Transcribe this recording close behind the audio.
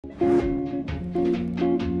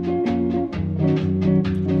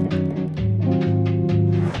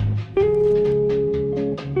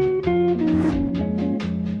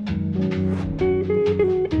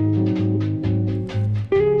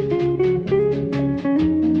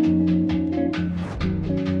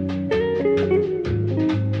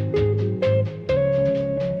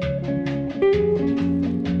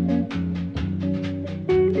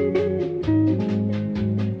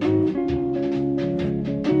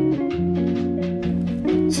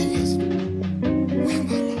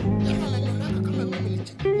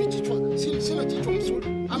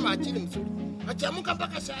hujaamka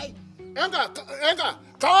mpaka saa hii. Enga,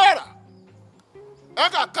 Kawera.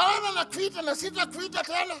 Enga, Kawera na kuita na sita kuita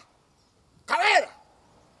tena. Kawera.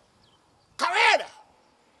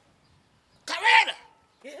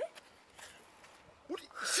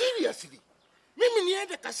 Seriously. Mimi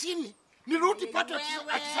niende kasini, nirudi pato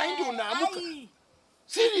atisaindi unaamuka.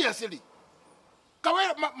 Seriously.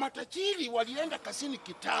 Kawera matajiri walienda kasini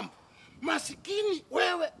kitambo. Masikini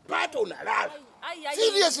wewe pato unalala.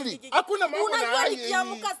 Seriously, hakuna mambo na haya. Unajua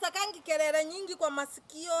nikiamka sakangi kelele nyingi kwa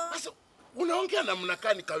masikio. Sasa unaongea namna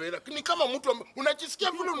gani Kawera? Ni kama mtu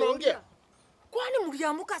unajisikia vile unaongea. Kwani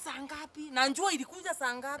mliamka saa ngapi? Na njua ilikuja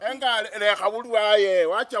saa ngapi? Enga le kabulu aye,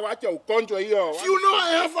 wacha ukonjo hiyo. You know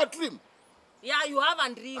I have a dream. Yeah, you have a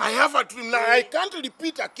dream. I have a dream. Now I can't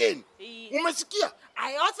repeat again. Umesikia?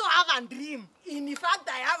 I also have a dream. In fact,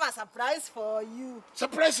 I have a surprise for you.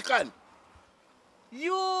 Surprise can?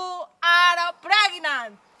 You are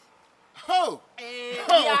pregnant. Oh. We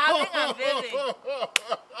are having a baby.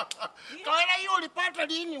 Kawera hiyo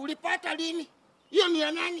ulipata lini? Hiyo ni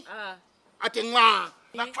ya nani? Ate ngwa.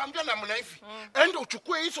 Nakwambia namna hivi. Enda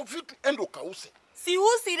uchukue hizo vitu, enda ukause.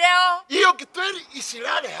 Siusi leo. Hiyo kiteri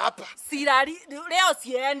isilale hapa. Silali leo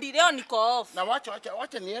siendi, leo niko off. Na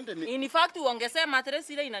wacha niende ni. In fact uongezee mattress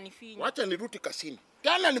ile inanifinya. Wacha nirudi kasini.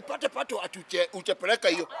 Tena nipate pato uchepeleka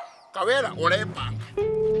hiyo. Kawera olepanga.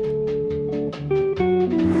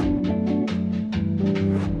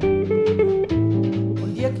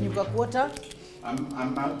 Ndiye kinyuka kuota.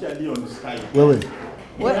 I'm actually on Skype.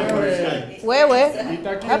 Wewe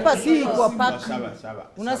hapa si kwa park. Sawa.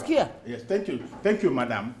 Unasikia? Yes, thank you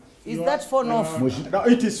madam. Is that phone off? No,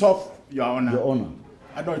 it is off, your honor.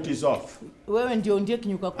 I know it is off. Wewe ndio ndiye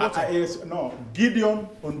kinyuka kuota. Yes, no, Gideon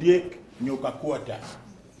Ondiek Nyuka Kuota.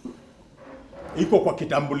 Iko kwa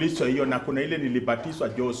kitambulisho hiyo na kuna ile nilibatizwa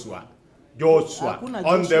Joshua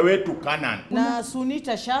on the way to Canaan. Na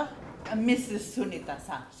Sunita Shah, Mrs.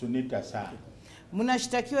 Sunita Shah.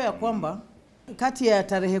 Mnashtakiwa ya kwamba kati ya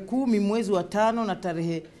tarehe 10 mwezi wa 5 na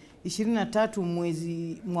tarehe 23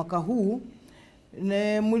 mwezi mwaka huu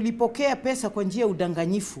mlipokea pesa kwa njia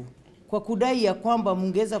udanganyifu kwa kudai ya kwamba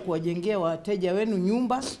mngeweza kuwajengea wateja wenu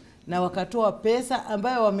nyumba na wakatoa pesa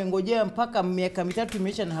ambayo wamengojea mpaka miaka 3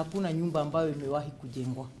 imeisha na hakuna nyumba ambayo imewahi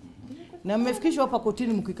kujengwa. Na mmefikishwa hapa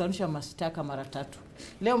kotini mkikanusha mashtaka mara 3.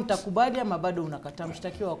 Leo mtakubali ama bado unakataa?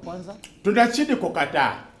 Mshtakiwa wa kwanza. Tunachidi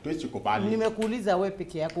kukataa. Tuwezi kubali. Nimekuuliza wewe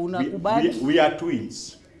peke yako unakubali? We are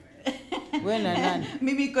twins. Wewe na nani?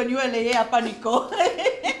 Mimi niko nywele yeye hapa niko.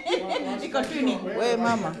 Niko twini. Wewe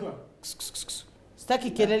mama.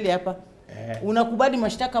 Sitaki kelele hapa. Unakubali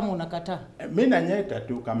mashtaka ama unakataa? Mimi nanyeta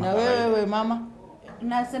tu kama. Na wewe mama?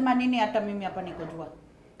 Nasema nini hata mimi hapa niko jua.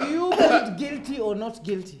 You plead guilty or not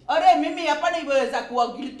guilty? Ore mimi hapa niweza kuwa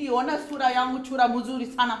guilty. Ona sura yangu chura mzuri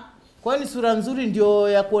sana. Kwani sura nzuri ndio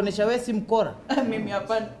ya kuonesha wewe si mkora? Mimi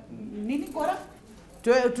hapa nini kora?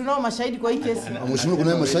 Tunao mashahidi kwa hii kesi. Mheshimiwa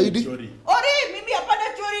kuna mashahidi? Ore mimi hapa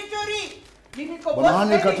na chori. Mimi niko bwana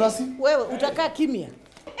hani karatasi? Wewe utakaa kimya.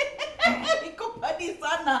 Iko pani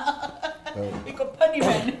sana. Iko pani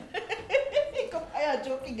man.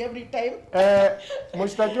 Joking every time.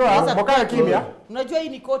 Mshtakiwa mkae kimya. Unajua hii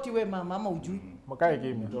ni koti wewe mama ama ujui? Mkae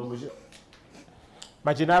kimya.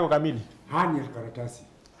 Majina yako kamili? Hani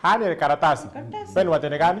karatasi. Wewe ni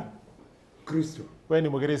watene gani? Kristo. Wewe ni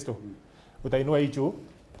Mkristo. Utainua hicho.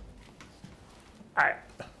 Aya.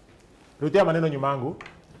 Rudia maneno nyuma yangu.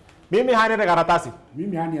 Mimi hani karatasi.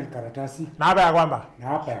 Mimi hani karatasi. Na hapa ya kwamba.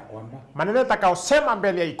 Maneno nitakayosema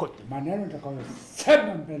mbele ya koti.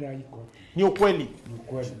 Ni ukweli.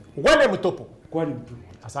 Wale mtupu. Kweli mtupu.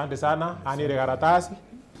 Asante sana. Hani karatasi.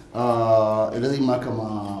 Eleza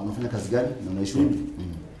mahakama unafanya kazi gani na unaishi wapi?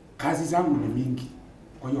 Kazi zangu ni mingi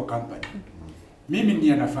kwa hiyo company. Mimi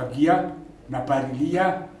ndiye nafagia,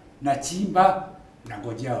 napalilia, nachimba,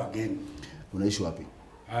 nangojea wageni. Unaishi wapi?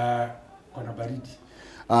 Kuna baridi.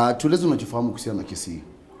 Tueleze unachofahamu kuhusiana na kesi hii.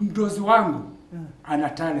 Mdozi wangu ana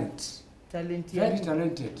talent. Very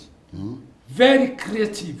talented. Very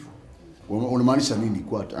creative. Unamaanisha nini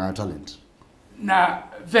kwa ana talent? Na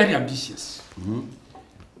very ambitious.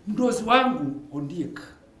 Mdozi wangu Ondiek.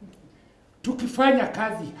 Tukifanya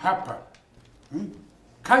kazi hapa.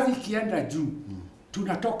 Kazi kienda juu.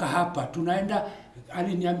 Tunatoka hapa, tunaenda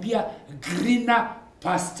aliniambia greener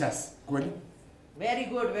pastures. Kweli? Very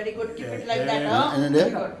good. Keep it like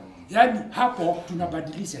that. Yani hapo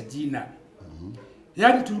tunabadilisha jina.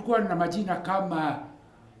 Yani tulikuwa na majina kama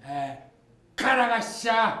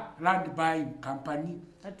Karagasha Land Buying Company.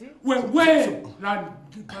 Wewe Land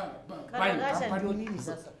Buying Company.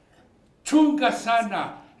 Chunga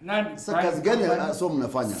sana land. Sasa kazi gani so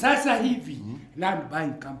mnafanya? Sasa hivi land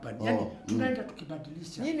buying company. Yani tunaenda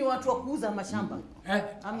tukibadilisha. Nyinyi watu wa kuuza mashamba.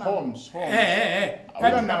 Ama homes.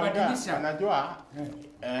 Tunabadilisha. Unajua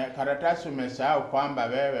karatasi umesahau kwamba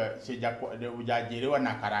wewe hujajiriwa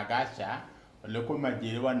na Karagasha, ulikuwa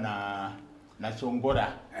umeajiriwa na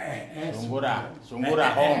Sungura. Sungura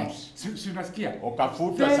Homes. Si unasikia?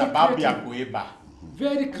 Ukafutwa sababu ya kuiba.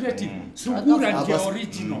 Very creative. Sungura ndio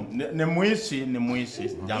original. Ni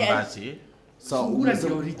mwisi jambazi. Sungura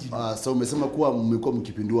ndio original. So umesema kuwa mmekuwa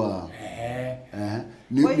mkipindua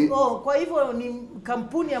Kwa hivyo ni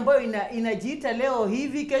kampuni ambayo inajiita leo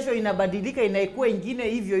hivi, kesho inabadilika inaikuwa ingine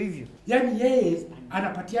hivyo. Yaani yeye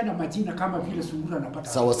anapatiana majina kama vile Sungura anapata.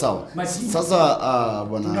 Sawa. Sasa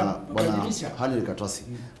bwana Hani Katasi.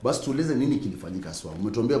 Basi tueleze nini kilifanyika sasa.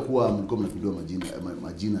 Umetuambia kuwa mlikuwa mnapindua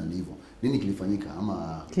majina ni hivyo. Nini kilifanyika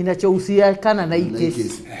ama kinachohusiana na hii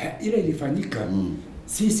kesi? Ile ilifanyika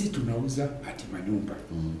sisi tunauza hati manyumba.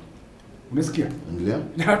 Unasikia? Endelea.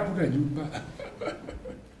 Na hakuna nyumba.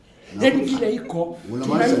 Yaani ile iko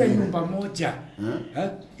tuna ile nyumba moja.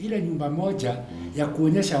 Ile nyumba moja ya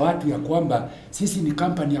kuonyesha watu ya kwamba sisi ni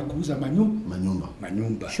kampani ya kuuza manyumba.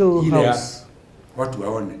 Ile watu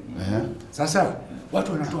waone. Sasa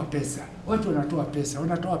watu wanatoa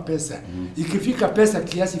pesa. Ikifika pesa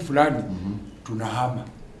kiasi fulani tunahama.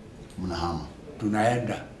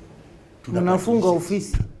 Tunaenda. Tunafunga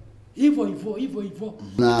ofisi. Hivyo.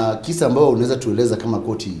 Na kisa ambao unaweza tueleza kama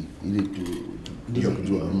koti ili ndio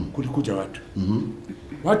kujua kulikuja watu.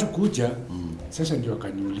 Watu kuja sasa ndio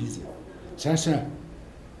wakaniuliza. Sasa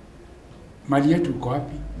mali yetu iko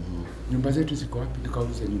wapi? Nyumba zetu ziko wapi?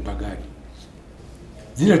 Nikauliza nyumba gani?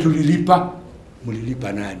 Zile tulilipa,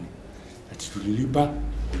 mlilipa nani? Ati tulilipa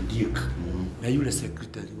Ndiek. Na yule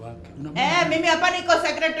secretary wake. Mimi hapa niko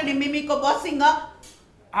secretary, mimi niko bossinga.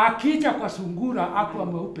 Akija kwa Sungura hapo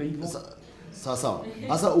ameupe hivyo. Sawa.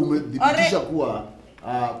 Sasa umedhibitisha kuwa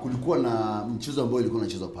kulikuwa na mchezo ambao ulikuwa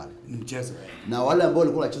unachezwa pale. Mchezo. Na wale ambao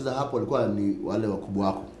walikuwa wanacheza hapo walikuwa ni wale wakubwa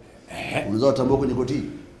wako. Unaweza kutambua kwenye koti?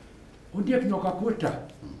 Ndio tunokakuta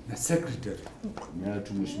na secretary.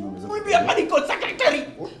 Mimi hapa niko secretary.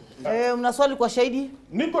 Una swali kwa shahidi?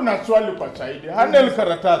 Niko na swali kwa shahidi. Handel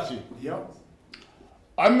Karatasi. Ndio.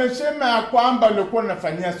 Amesema ya kwamba ulikuwa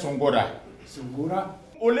unafanyia Sungura.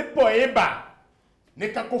 Ulipoiba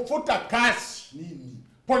nikakufuta kazi. Nini?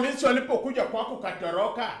 Polisi walipokuja kwako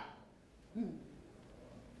katoroka.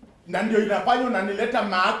 Na ndio inafanya unanileta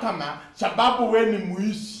mahakama sababu we ni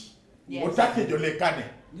muizi. Utaki julikane.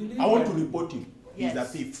 I want to report him. He's a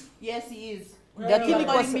thief. Yes, he is. Lakini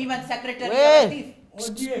kwa secretary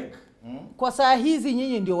Ndiek. Kwa saa hizi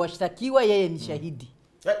nyinyi ndio washtakiwa, yeye ni shahidi.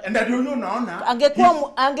 Ndio unaona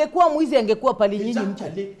angekuwa mwizi angekuwa pale nyinyi.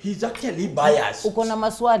 He's actually biased. Uko na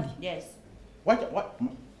maswali? Yes. What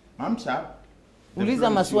Ma'am sir? Uliza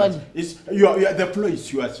maswali. The floor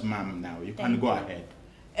is yours, ma'am, now. You can go ahead.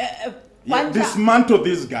 Dismantle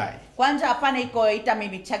this guy. Kwanza hapana iko ita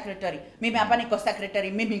mimi secretary. Mimi hapana iko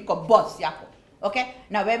secretary, mimi iko boss yako. Okay?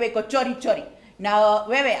 Na wewe iko chori. Na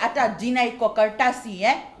wewe hata jina iko Karatasi,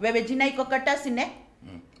 Wewe jina iko Karatasi ne?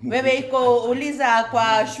 Wewe iko uliza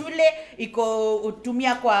kwa shule, iko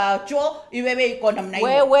utumia kwa choo, wewe iko namna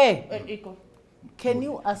hiyo. Wewe iko. Can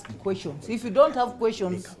you ask questions? If you don't have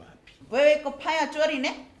questions, wewe iko paya chori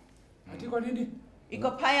ne? Atiko nini?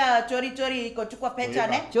 Iko paya chori iko chukua pesa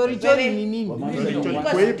ne? Chori ni nini?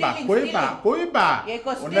 Kuiba.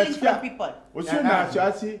 Iko stealing from people. Usio na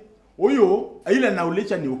wasiwasi. Huyu ile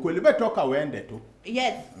naulicha ni ukweli. Wewe toka uende tu.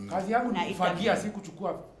 Yes. Kazi yangu ni kufagia, si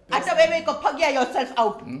kuchukua pesa. Hata wewe iko pagia yourself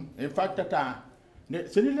out. In fact hata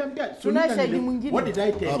siniliambia kuna shahidi mwingine. What did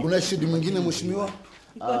I tell you? Kuna shahidi mwingine mheshimiwa?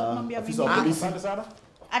 Afisa wa polisi.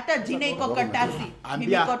 Hata jina iko Karatasi.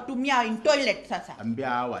 Mimi niko tumia in toilet sasa. Ambia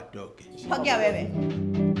hawa toke. Pagia wewe.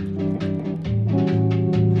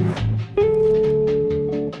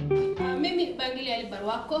 Mimi Bangili alibaru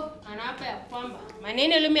wako anaapa ya kwamba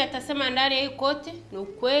maneno lumi atasema ndani ya hii kote ni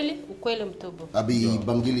ukweli mtubu. Abi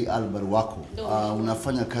Bangili alibaru wako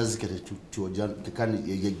unafanya kazi katika chuo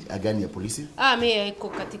gani ya polisi? Mimi iko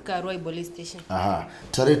katika Roy Police Station.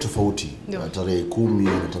 Tarehe tofauti, tarehe 10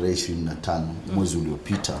 na tarehe 25 mwezi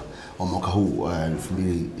uliopita wa mwaka huu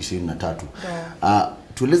 2023.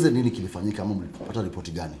 Tueleze nini kilifanyika ama mlipata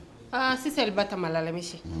ripoti gani? Sisi alipata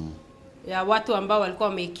malalamishi. Ya watu ambao walikuwa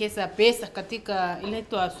wamewekeza pesa katika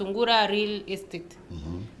inaitwa Sungura Real Estate.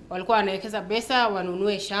 Walikuwa wanawekeza pesa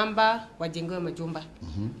wanunue shamba, wajengewe majumba.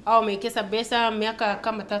 Au wamewekeza pesa miaka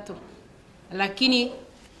kama 3. Lakini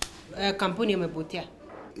kampuni imepotea.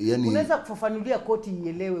 Unaweza kufafanulia koti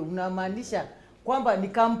ielewe, unamaanisha kwamba ni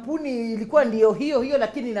kampuni ilikuwa ndio hiyo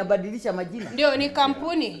lakini inabadilisha majina. Ndio, ni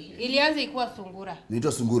kampuni ilianza ikuwa Sungura.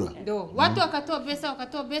 Niitwa Sungura. Ndio, watu wakatoa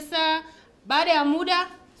pesa, baada ya muda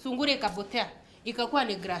Sungura ikapotea. Ikakuwa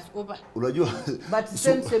ni grasshopper. Unajua but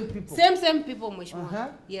same people. Same people mheshimiwa.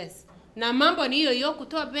 Yes. Na mambo ni hiyo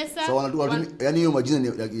kutoa pesa. So yani hiyo majina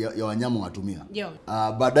ni ya wanyama watumia. Ndio.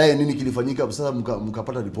 Baadaye nini kilifanyika sasa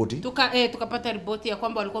mkapata ripoti? Tukapata ripoti ya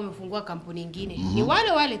kwamba walikuwa wamefungua kampuni nyingine. Ni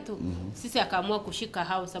wale tu. Sisi akaamua kushika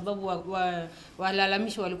hao sababu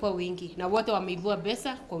walalamishi walikuwa wengi na wote wameibua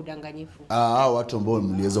pesa kwa udanganyifu. Hao watu ambao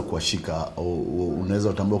mliweza kuwashika unaweza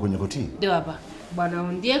kutambua kwenye koti? Ndio hapa. Bwana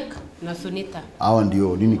Ondiek na Sunita. Hawa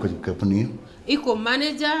ndio nini kwa kampuni hiyo? Iko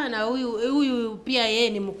manager na huyu pia yeye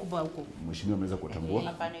ni mkubwa huko. Mheshimiwa ameweza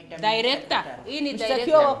kutambua. Director. Hii ni director.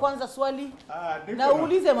 Mshtakiwa wa kwanza swali. Na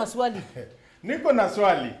uulize maswali. Niko na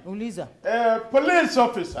swali. Uliza. Police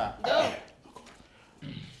officer.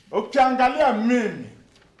 Ukiangalia mimi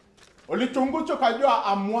ulichunguza kujua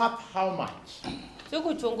I'm worth how much?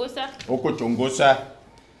 Sikuchunguza. Ukuchunguza.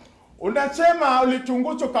 Unasema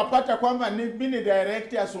ulichunguza ukapata kwamba mimi ni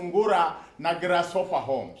director ya Sungura na Grasshopper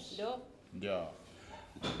Homes. Ndio.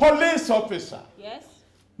 Police officer. Yes.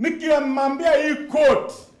 Nikiambia hii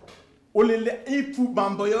court ifu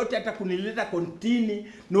mambo yote hata kunileta kontini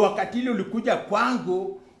ni wakati ile ulikuja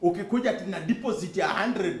kwangu ukikuja tena deposit ya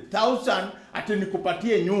 100,000 ati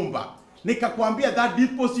nikupatie nyumba. Nikakwambia that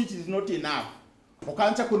deposit is not enough.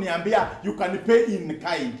 Ukaanza kuniambia you can pay in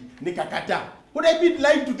kind. Nikakataa. Would I be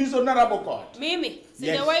lying to this honorable court? Mimi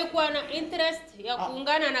sijawahi kuwa na interest ya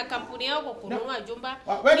kuungana na kampuni yako kununua jumba.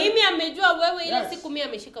 Mimi amejua wewe ile siku mimi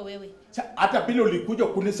ameshika wewe. Hata bila ulikuja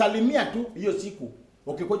kunisalimia tu hiyo siku.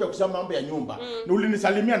 Ukikuja kusema mambo ya nyumba, na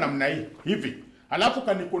ulinisalimia namna hii hivi. Alafu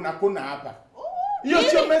kanikuna hapa. Hiyo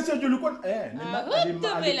sio message ulikuwa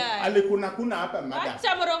alikuna hapa madam.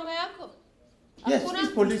 Acha mrongo yako. Yes, this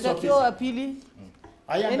police officer. Wa pili.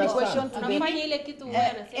 Any question to unafanya ile kitu wewe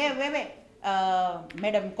anasema. Wewe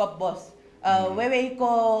madam cop boss. Wewe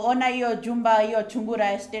iko ona hiyo jumba hiyo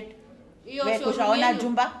Sungura estate. Wewe kushaona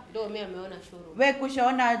jumba? Ndio mimi ameona showroom. Wewe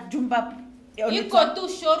kushaona jumba? Iko tu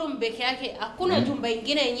showroom peke yake. Hakuna jumba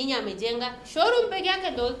ingine yenye amejenga. Showroom peke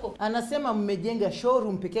yake ndio iko. Anasema mmejenga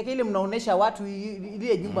showroom peke yake ile mnaonesha watu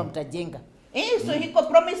ile jumba mtajenga. So hiko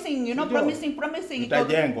promising, you know, promising.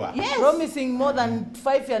 Itajengwa. Yes. Promising more than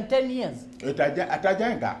 5 and 10 years.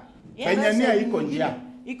 Atajenga. Penyania iko njia.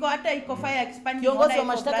 Iko hata iko fire expanding. Kiongozi wa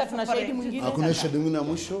mashtaka tuna shahidi mwingine. Hakuna shahidi mwingine ya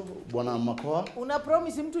mwisho bwana Makoa. Una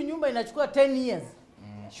promise mtu nyumba inachukua 10 years.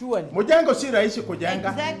 Surely. Mjengo si rahisi kujenga.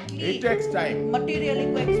 Exactly. It takes time. Material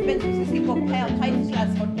iko expensive, iko 5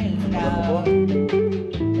 class hotel.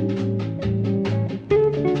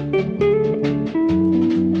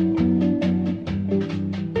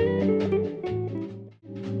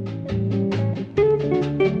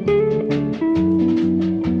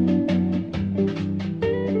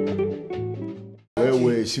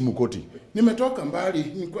 Simu koti. Nimetoka mbali,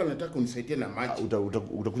 nilikuwa nataka unisaidie na maji.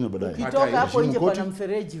 Utakunywa baadaye. Ukitoka hapo nje kwa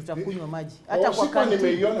mfereji utakunywa maji. Hata kwa kanti.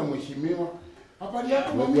 Nimeiona mheshimiwa. Habari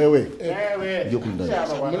yako mami? Wewe. Ndio kundani.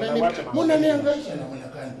 Mnanihangaisha na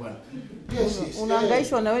mwanakani bwana. Yes.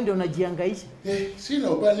 Unahangaishwa na wewe ndio unajihangaisha.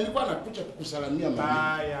 Sina ubaya, nilikuwa nakuja kukusalamia mami.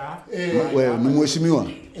 Haya. Wewe ni mheshimiwa?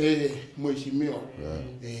 Mheshimiwa.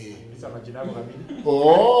 Sasa majina yako kamili.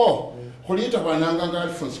 Kuliita bananga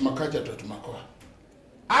Alphonse Makaja Totumakoa.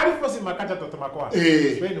 Alphonse Makaja Totumakoa.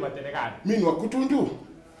 Wewe ni watene gani? Mimi ni wa Kutundu.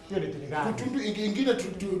 Hiyo ni tini gani? Kutundu ingine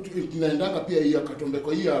tunaendanga pia hii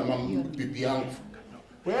Katombeko hii ya bibi yangu.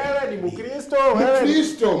 Wewe ni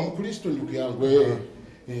Mkristo, Mkristo ndugu yangu.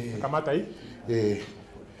 Kamata hii.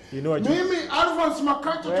 Mimi Alphonse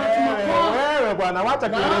Makaja Totumakoa. Wewe bwana, wacha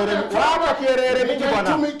kierere mingi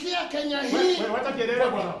bwana. Tumikia Kenya hii. Wacha kierere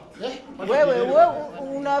bwana. Wewe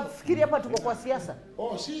unafikiri hapa tuko kwa siasa?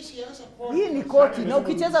 Si siasa pole. Hii ni koti na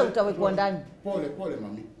ukicheza utawekwa ndani. Pole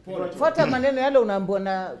mami. Pole. Fuata maneno yale unaambiwa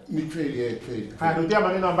na ni kweli. Rudia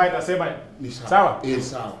maneno ambayo nasema ni sawa.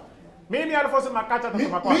 Sawa. Mimi Alphonse Makaja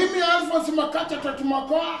Totumakoa. Mimi Alphonse Makaja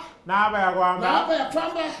Totumakoa. Na hapa ya kwamba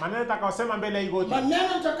maneno nitakayosema mbele ya koti.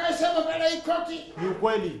 Maneno nitakayosema mbele ya koti ni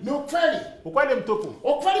ukweli. Ni ukweli. Ukweli mtupu.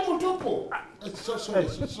 Ukweli mtupu.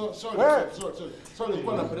 Sorry,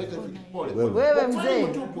 kwa napeleka pole. Wewe mzee.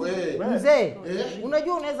 Mzee.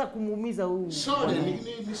 Unajua unaweza kumuumiza huyu. Sorry,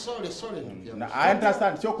 ndugu. Na I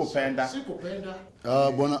understand, sio kupenda. Sikupenda.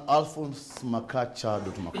 Bwana Alphonse Makaja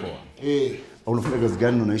Totumakoa. Unafanya kazi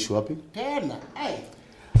gani, unaishi wapi? Tena.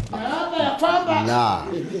 Na hapa ya kwamba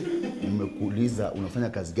nimekuuliza unafanya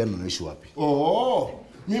kazi gani, unaishi wapi?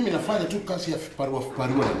 Mimi nafanya tu kazi ya vibarua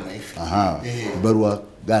na naishi. Vibarua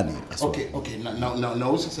gani? Okay,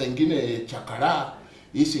 nauza saa ingine chakara,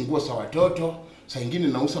 hizi nguo za watoto, saa ingine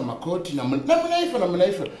nauza makoti na mnaifa.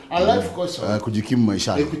 Life course. Kujikimu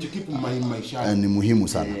maishani. Kujikimu maishani. Ni muhimu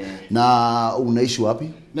sana. Na unaishi wapi?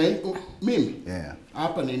 Na mimi? Yeah.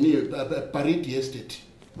 Hapa ni Parity Estate.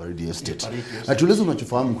 Parity Estate. Atueleze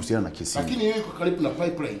unachofahamu kuhusiana na kesi. Lakini hiyo iko karibu na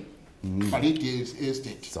pipeline. Parity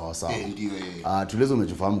Estate. Sawa. Ndio. Tueleze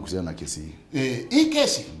unachofahamu kuhusiana na kesi hii.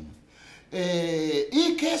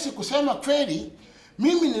 Hii kesi kusema kweli,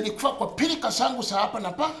 mimi nilikuwa kwa pilika zangu za hapa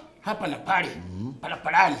na pale,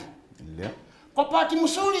 parapalani. Ndio. Kwa pati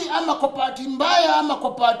mzuri ama kwa pati mbaya ama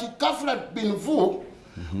kwa pati kafla binvu,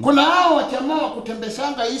 kuna hao jamaa wa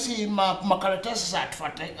kutembezanga hizi makaratasi za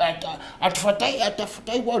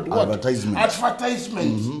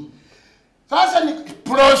advertisement. Sasa ni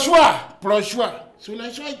brochure. Si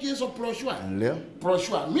unaisha hizo brochure? Ndio.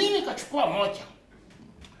 Brochure. Mimi nikachukua moja.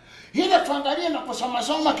 Hila tuangalie na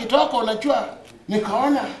kusoma kitoko, unajua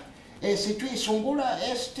nikaona situi Sungura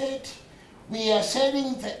Estate, we are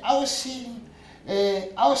selling the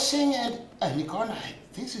housing and nikaona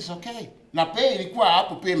this is okay. Na pay ilikuwa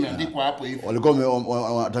hapo, pay imeandikwa hapo hivyo. Walikuwa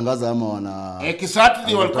wanatangaza ama wana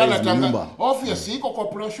exactly walikuwa wanatangaza. Obviously iko kwa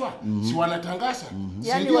brochure. Si wanatangaza.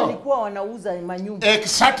 Yani walikuwa wanauza manyumba.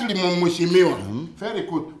 Exactly mheshimiwa. Very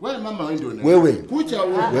good. Wewe mama wewe ndio. Wewe. Kucha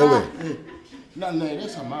wewe.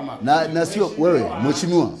 Naeleza mama. Na sio wewe,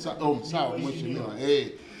 mheshimiwa. Sawa mheshimiwa.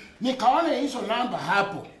 Nikaona hizo namba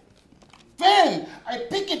hapo. Then I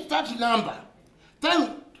picked that number. Then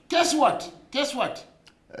guess what?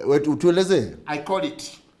 Wait, utueleze. I call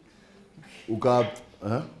it.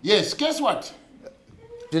 Yes, guess what?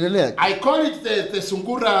 Tuendelea. I call it the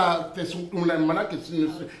Sungura, manake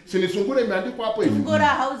Sungura imeandikwa hapo hivi.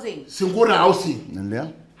 Sungura housing. Ndio.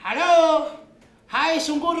 Hello. Hi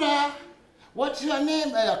Sungura. What's your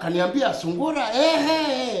name? Akaniambia Sungura.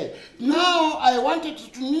 Now I wanted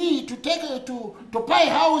to take to buy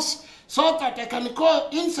house so that I can go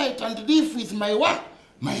inside and live with my wife.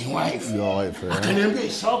 Your wife. Akaniambia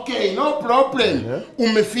it's okay, no problem.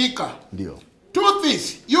 Umefika. Ndio. Do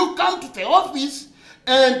this. You come to the office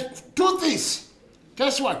and do this.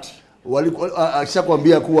 Guess what?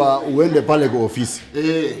 Akishakwambia kuwa uende pale kwa ofisi.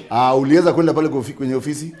 Uliweza kwenda pale kwenye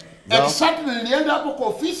ofisi? Exactly, nilienda hapo kwa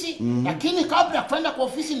ofisi, lakini kabla ya kwenda kwa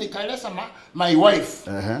ofisi nikaeleza my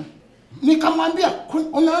wife. Nikamwambia,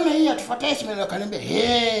 unaona hii advertisement? Akaniambia,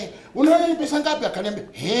 unaona ni pesa ngapi? Akaniambia,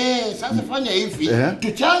 sasa fanya hivi,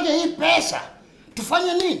 tuchange hii pesa.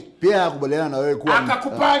 Tufanye nini? Pia akubaliana na wewe kuwa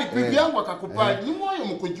akakubali, bibi yangu akakubali. Ni moyo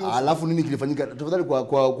mkunjufu. Alafu nini kilifanyika? Tafadhali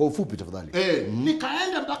kwa ufupi tafadhali.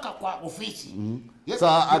 Nikaenda mpaka kwa ofisi.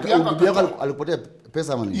 Sasa bibi yako alipotea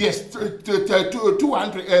pesa ama nini? Yes,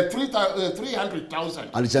 300,000.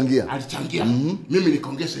 Alichangia. Mimi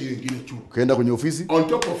nikaongeza hiyo nyingine tu. Kaenda kwenye ofisi? On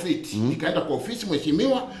top of it. Nikaenda kwa ofisi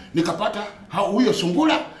mheshimiwa, nikapata huyo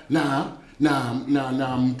Sungura na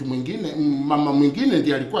mtu mwingine, mama mwingine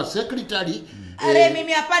ndiye alikuwa secretary.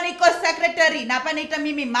 Mimi hapa niko secretary na hapa naita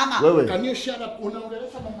mimi mama. Wewe. Can you shut up?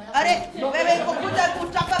 Unaongelesha mama yako. Wewe uko kuja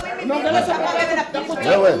kutaka mimi unaongelesha wewe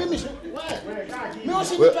na mimi.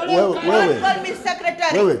 Wewe. Call me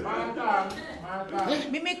secretary. Wewe.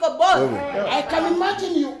 Mimi ko boss. I can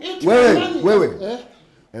imagine you eat wewe.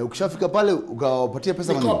 Ukishafika pale ukawapatia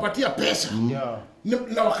pesa mani? Nikawapatia pesa.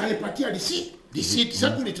 Na wakanipatia receipt.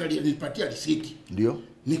 Secretary alinipatia receipt. Ndio.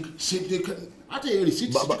 Hata hiyo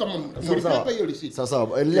receipt kama mlipata hiyo receipt.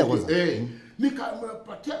 Sawa, endelea kwanza.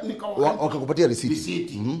 Wakakupatia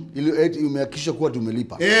receipt. Ili umehakikisha kuwa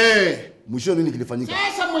tumelipa. Mwisho nini kilifanyika?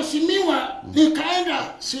 Sasa mheshimiwa,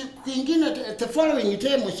 nikaenda siku nyingine the following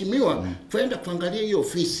day mheshimiwa, kwenda kuangalia hiyo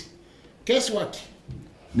ofisi. Guess what?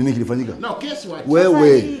 Nini kilifanyika? No, guess what?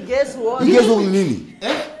 Wewe. Guess what? Guess what nini?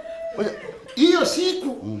 Hiyo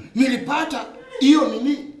siku nilipata hiyo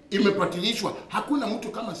nini imepatilishwa. Hakuna mtu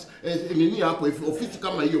kama nini hapo ofisi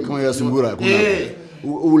kama hiyo. Kama ya Sungura.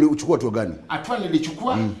 Ulichukua hatua gani? Hatua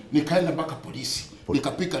nilichukua, nikaenda mpaka polisi.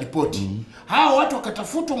 Nikapika ripoti. Hao watu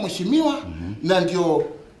wakatafutwa mheshimiwa, na ndio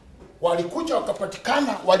walikuja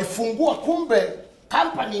wakapatikana, walifungua kumbe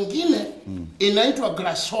kampani nyingine inaitwa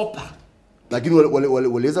Grasshopper. Lakini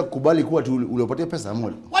waliweza kukubali kuwa uliwapatia pesa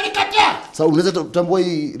ama walikataa? Sasa unaweza kutambua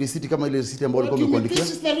hii receipt kama ile receipt ambayo walikuwa wamekuandikia?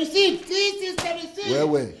 This is the receipt.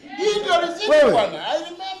 Wewe. Hii ndio receipt bwana. I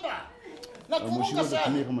remember. Nakumbuka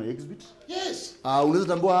sana. Kama exhibit? Yes. Unaweza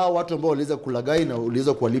tambua hao watu ambao waliweza kulaghai na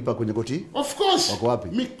uliweza kuwalipa kwenye koti? Of course. Wako wapi?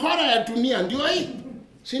 Mikora ya dunia ndio hii.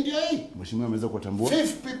 Si ndio hii? Mheshimiwa ameweza kuwatambua. 5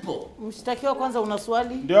 people. Mshtakiwa kwanza una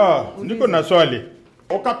swali? Ndio, niko na swali.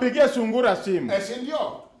 Ukapigia Sungura simu. Si ndio?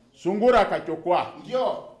 Sungura akachukua.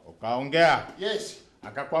 Ndio. Ukaongea. Yes.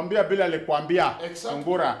 Akakwambia bila alikwambia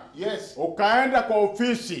Sungura. Yes. Ukaenda kwa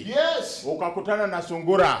ofisi. Yes. Ukakutana na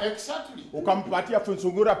Sungura. Exactly. Ukampatia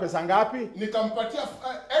Sungura pesa ngapi? Nikampatia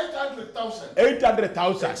 800,000.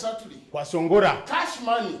 800,000. Exactly. Kwa Sungura. Cash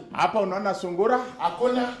money. Hapa unaona Sungura?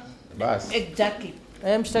 Hakuna. Bas. Exactly.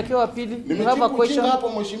 Mshtakiwa wa pili, you have a question hapo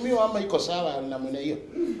mheshimiwa ama iko sawa na mwenye hiyo?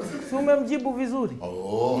 Si umemjibu vizuri?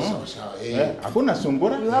 Sawa. Hakuna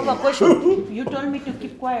Sungura? You have a question? You told me to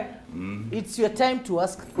keep quiet. It's your time to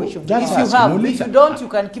ask questions. Just If you ask, have, Mulisa. if you don't, you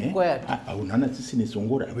can keep quiet. Unaona sisi ni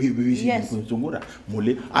Sungura. Wewe Yes. ni Sungura.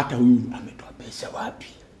 Hata huyu ametoa pesa wapi?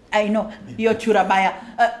 I know. Hiyo chura baya.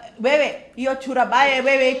 Wewe, hiyo chura baya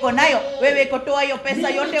wewe iko nayo. Wewe iko toa hiyo pesa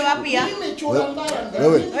yote wapi ya? Mimi chura mbaya.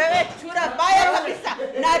 Wewe chura baya kabisa.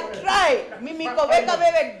 Na try. Mimi iko weka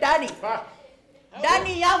wewe ndani.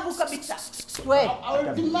 Ndani yangu kabisa. Wewe. I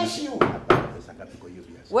will demolish you.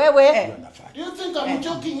 Wewe. Do you think I'm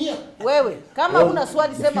joking here? Wewe. Kama una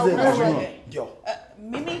swali sema una swali. Ndio.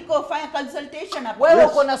 Mimi iko fanya consultation hapa. Wewe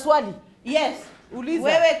uko na swali? Yes. Uliza.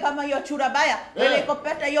 Wewe kama hiyo chura baya, wewe iko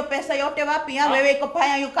pata hiyo pesa yote wapi ya? Wewe iko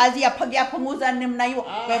paya hiyo kazi ya pagia punguza namna hiyo.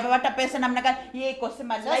 Wewe pata pesa namna gani? Yeye iko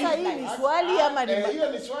sema live. Sasa hii ni swali ama ni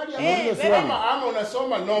Hiyo ni swali ama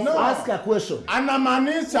unasoma No, ask a question.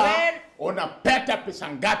 Anamaanisha unapata pesa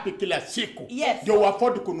ngapi kila siku? Yes. Ndio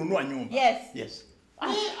afford kununua nyumba. Yes. Yes.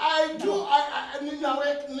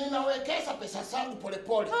 Ninawekeza pesa zangu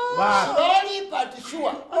polepole. Slowly but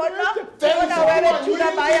sure. Ona wewe chura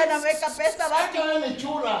baya naweka pesa wapi? Wewe ni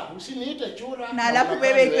chura, usiniite chura. Na alafu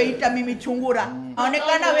wewe iko mimi chungura.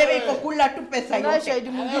 Aonekana wewe iko kula tu pesa yote. shahidi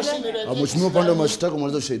mwingine? Mheshimiwa upande wa mashtaka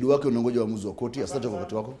umaliza ushahidi wake, unangoja uamuzi wa koti. Asante kwa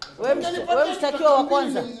wakati wako. Wewe mshtakiwa wa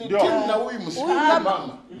kwanza. Na huyu kama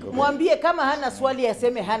mwambie kama hana swali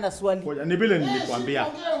aseme hana swali. Ni vile nilikwambia.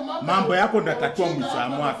 Mambo yako ndatakiwa mwisho wa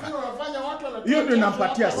mwaka. Hiyo ndio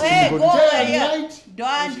nampatia simu.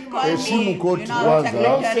 Heshimu koti kwanza.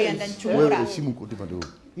 Wewe heshimu koti pande huko.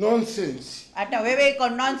 Nonsense. Hata wewe iko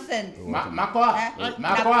nonsense. Makoa.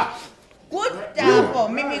 Makoa. Kuta hapo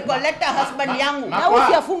mimi iko leta husband yangu. Na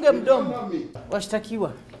usiafunge mdomo.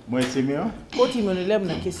 Washtakiwa. Mheshimiwa, koti imeonelea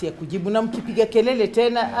mna kesi ya kujibu na mkipiga kelele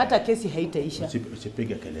tena hata kesi haitaisha.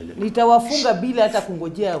 Usipige kelele. Nitawafunga bila hata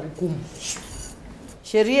kungojea hukumu.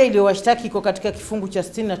 Sheria iliyowashtaki iko katika kifungu cha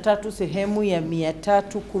 63 sehemu ya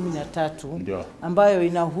 313 ambayo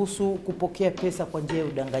inahusu kupokea pesa kwa njia ya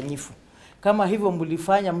udanganyifu. Kama hivyo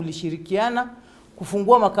mlishirikiana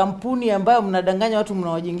kufungua makampuni ambayo mnadanganya watu,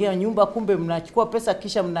 mnawajengea nyumba, kumbe mnachukua pesa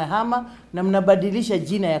kisha mnahama na mnabadilisha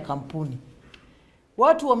jina ya kampuni.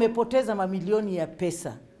 Watu wamepoteza mamilioni ya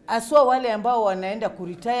pesa. Aswa wale ambao wanaenda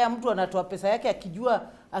kuritaya, mtu anatoa pesa yake akijua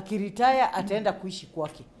akiritaya ataenda kuishi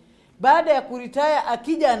kwake. Baada ya kuritaya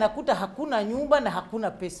akija anakuta hakuna nyumba na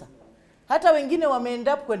hakuna pesa. Hata wengine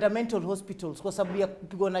wameenda kwenda mental hospitals kwa sababu ya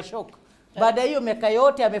kupigwa na shock. Baada hiyo miaka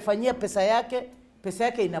yote amefanyia pesa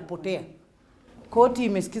yake inapotea. Koti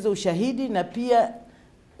imesikiza ushahidi na pia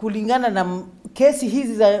kulingana na kesi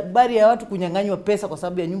hizi za habari ya watu kunyang'anywa pesa kwa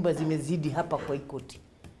sababu ya nyumba zimezidi hapa kwa koti.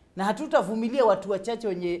 Na hatutavumilia watu wachache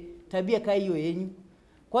wenye tabia kama hiyo yenyu.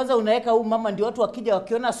 Kwanza unaweka huyu mama ndio watu wakija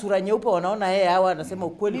wakiona sura nyeupe wanaona yeye hawa anasema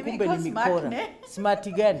ukweli kumbe ni mikora. Smart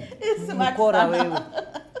gani? Mikora wewe.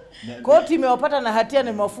 Koti imewapata na hatia na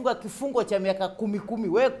imewafunga kifungo cha miaka 10.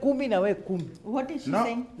 Wewe 10 na wewe 10. What is she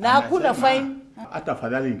saying? Na hakuna fine. Hata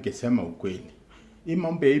fadhali ningesema ukweli. Hii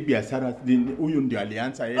mambo ya biashara huyu ndio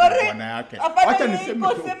alianza yeye bwana yake. Acha niseme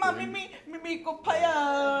tu. Mimi iko paya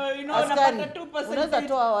napata 2%. Unaweza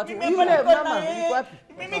toa watu. Yule mama yuko wapi?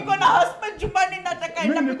 Mimi iko na husband jumbani nataka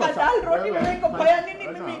enda pika dal roti. Wewe iko paya nini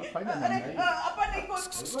mimi? Hapa niko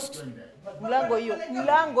mlango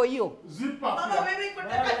hiyo. Mama wewe iko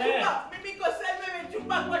nataka chumba. Mimi iko sasa wewe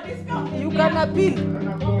chumba kwa discount. You can appeal.